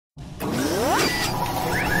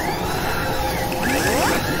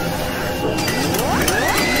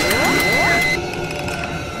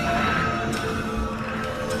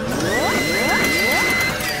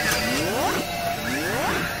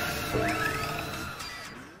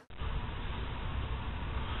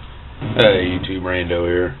Hey, YouTube Rando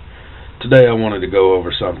here. Today I wanted to go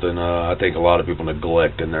over something I think a lot of people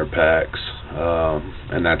neglect in their packs,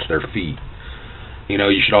 and that's their feet. You know,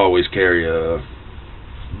 you should always carry a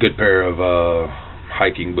good pair of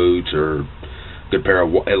hiking boots or good pair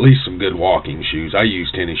of at least some good walking shoes. I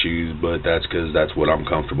use tennis shoes, but that's because that's what I'm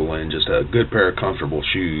comfortable in. Just a good pair of comfortable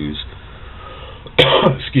shoes,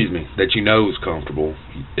 excuse me, that you know is comfortable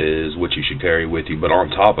is what you should carry with you. But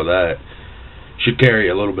on top of that, should carry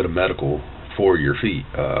a little bit of medical for your feet.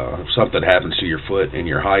 If something happens to your foot and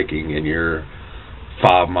you're hiking and you're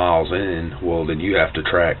 5 miles in, well, then you have to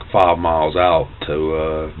track 5 miles out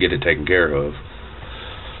to get it taken care of.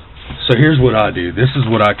 So here's what I do. This is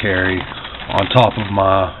what I carry on top of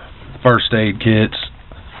my first aid kits.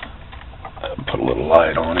 Put a little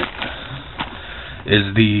light on it.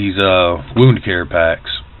 Is these wound care packs.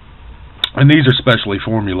 And these are specially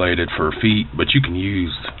formulated for feet, but you can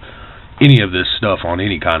use any of this stuff on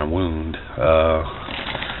any kind of wound.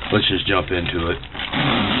 Let's just jump into it.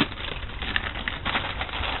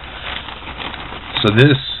 So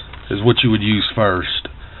this is what you would use first.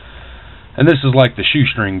 And this is like the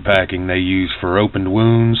shoestring packing they use for opened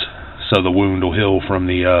wounds, so the wound will heal from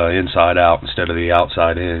the inside out instead of the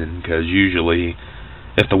outside in, because usually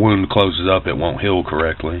if the wound closes up it won't heal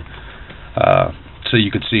correctly. So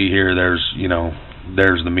you can see here there's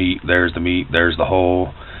the meat, there's the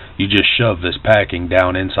hole. You just shove this packing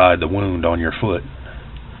down inside the wound on your foot.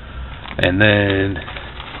 And then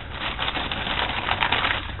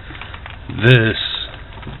this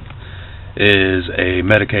is a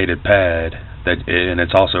medicated pad, and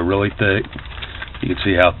it's also really thick. You can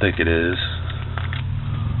see how thick it is.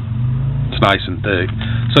 It's nice and thick.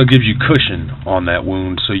 So it gives you cushion on that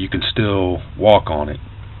wound so you can still walk on it.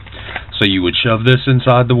 So you would shove this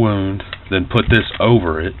inside the wound, then put this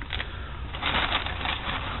over it.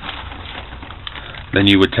 Then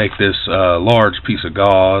you would take this large piece of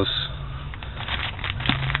gauze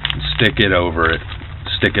and stick it over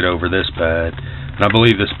this pad. And I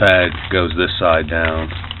believe this pad goes this side down.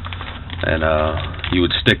 And you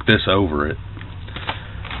would stick this over it.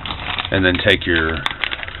 And then take your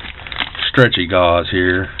stretchy gauze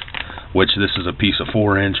here, which this is a piece of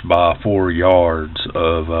 4" by 4 yards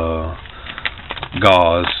of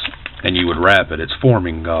gauze, and you would wrap it. It's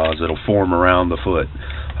forming gauze. It'll form around the foot.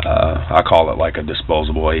 I call it like a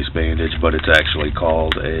disposable ace bandage, but it's actually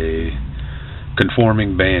called a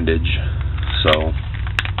conforming bandage. So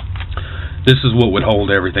this is what would hold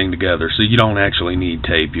everything together. So you don't actually need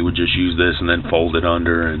tape. You would just use this and then fold it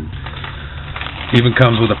under, and even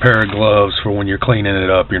comes with a pair of gloves for when you're cleaning it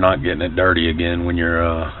up. You're not getting it dirty again when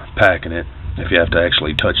you're packing it. If you have to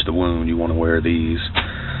actually touch the wound, you want to wear these.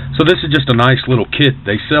 So this is just a nice little kit.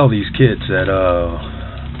 They sell these kits at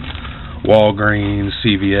Walgreens,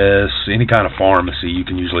 CVS, any kind of pharmacy. You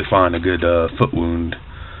can usually find a good foot wound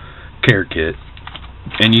care kit.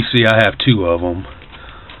 And you see I have 2 of them.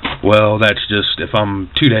 Well, that's just if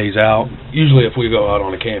I'm 2 days out. Usually if we go out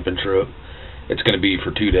on a camping trip, it's going to be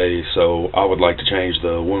for 2 days, so I would like to change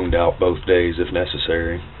the wound out both days if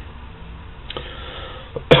necessary.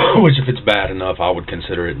 Which, if it's bad enough, I would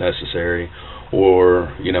consider it necessary. Or,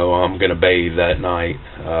 I'm going to bathe that night.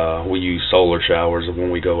 We use solar showers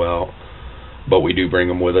when we go out, but we do bring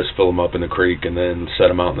them with us, fill them up in the creek, and then set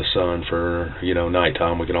them out in the sun for,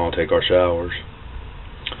 nighttime. We can all take our showers.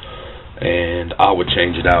 And I would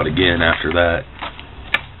change it out again after that.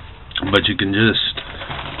 But you can just,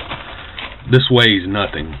 this weighs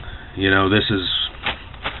nothing. This is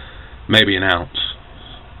maybe an ounce.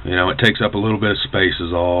 It takes up a little bit of space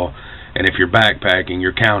is all. And if you're backpacking,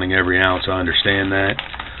 you're counting every ounce. I understand that.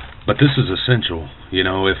 But this is essential.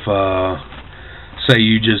 If, say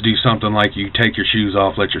you just do something like you take your shoes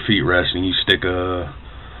off, let your feet rest, and you stick a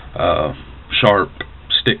sharp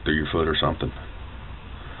stick through your foot or something.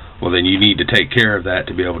 Well, then you need to take care of that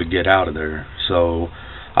to be able to get out of there. So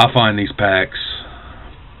I find these packs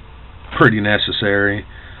pretty necessary.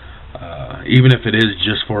 Even if it is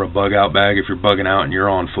just for a bug out bag, if you're bugging out and you're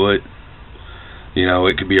on foot,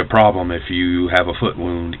 it could be a problem if you have a foot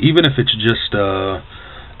wound. Even if it's just a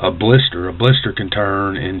blister can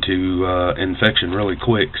turn into infection really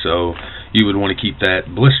quick, so you would want to keep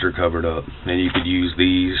that blister covered up. And you could use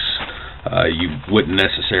these. You wouldn't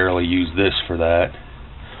necessarily use this for that,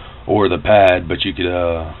 or the pad, but you could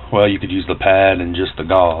you could use the pad and just the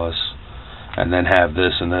gauze, and then have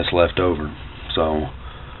this and this left over. So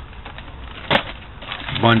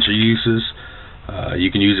bunch of uses.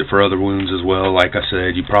 You can use it for other wounds as well. Like I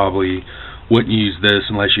said, you probably wouldn't use this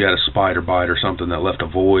unless you had a spider bite or something that left a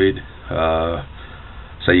void.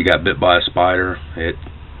 Say you got bit by a spider, it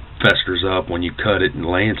festers up when you cut it and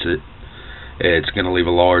lance it. it's going to leave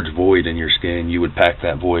a large void in your skin. You would pack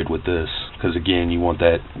that void with this, because again, you want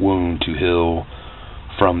that wound to heal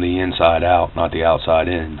from the inside out, not the outside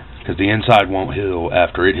in, because the inside won't heal.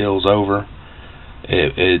 After it heals over,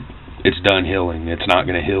 it's done healing. It's not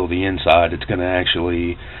going to heal the inside. It's going to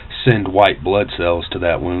actually send white blood cells to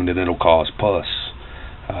that wound, and it'll cause pus.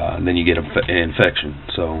 And then you get an infection.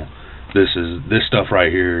 So this stuff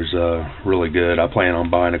right here is really good. I plan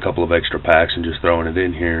on buying a couple of extra packs and just throwing it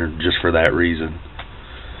in here just for that reason.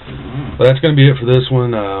 But that's going to be it for this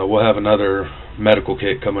one. We'll have another medical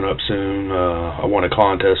kit coming up soon. I won a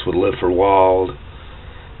contest with Live for Wild,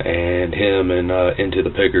 and him and Into the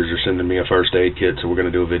Pickers are sending me a first aid kit, so we're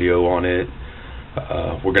going to do a video on it.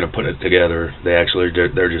 We're going to put it together. They're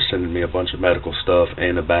just sending me a bunch of medical stuff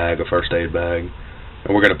and a first aid bag,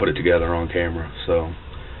 and we're going to put it together on camera. So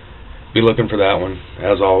be looking for that one.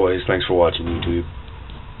 As always, thanks for watching YouTube.